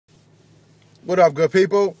What up, good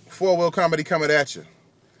people? Four Wheel Comedy coming at you.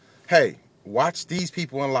 Hey, watch these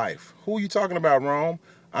people in life. Who are you talking about, Rome?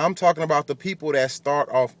 I'm talking about the people that start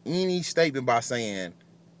off any statement by saying,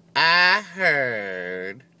 I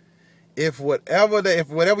heard. If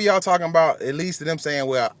whatever y'all talking about, it leads to them saying,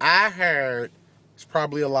 well, I heard, it's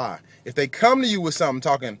probably a lie. If they come to you with something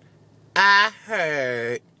talking, I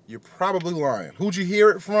heard, you're probably lying. Who'd you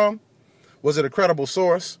hear it from? Was it a credible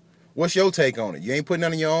source? What's your take on it? You ain't putting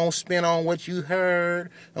none of your own spin on what you heard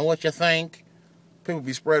and what you think. People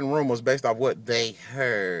be spreading rumors based off what they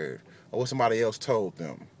heard or what somebody else told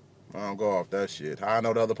them. I don't go off that shit. How I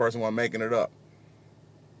know the other person wasn't making it up.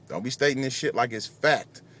 Don't be stating this shit like it's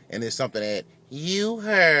fact and it's something that you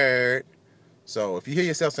heard. So if you hear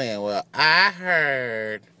yourself saying, well, I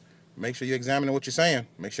heard, make sure you're examining what you're saying.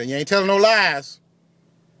 Make sure you ain't telling no lies.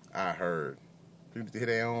 I heard. People hear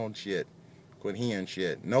their own shit. Quit hearing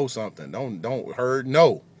shit. Know something. Don't heard.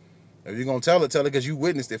 Know. If you're gonna tell it because you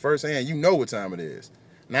witnessed it firsthand. You know what time it is.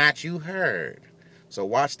 Not you heard. So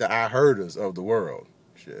watch the I hearders of the world.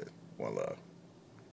 Shit. One love.